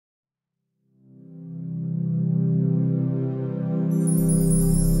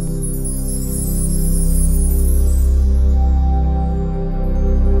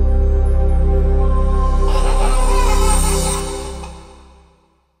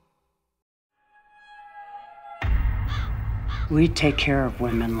We take care of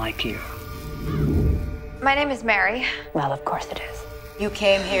women like you. My name is Mary. Well, of course it is. You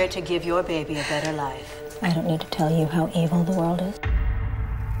came here to give your baby a better life. I don't need to tell you how evil the world is.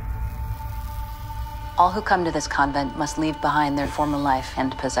 All who come to this convent must leave behind their former life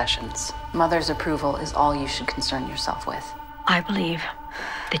and possessions. Mother's approval is all you should concern yourself with. I believe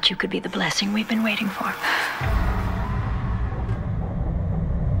that you could be the blessing we've been waiting for.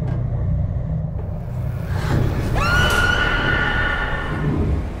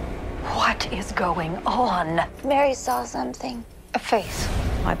 What is going on? Mary saw something. A face.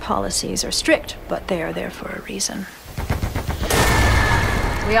 My policies are strict, but they are there for a reason.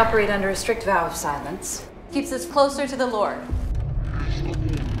 We operate under a strict vow of silence. Keeps us closer to the Lord.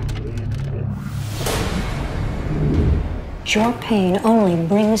 Your pain only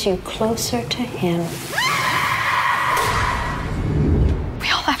brings you closer to Him. We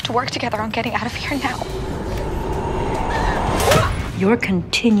all have to work together on getting out of here now. Your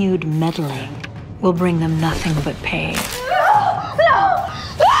continued meddling will bring them nothing but pain. No!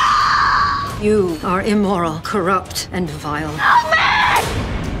 You are immoral, corrupt, and vile. Help me!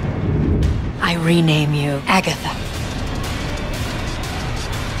 I rename you Agatha.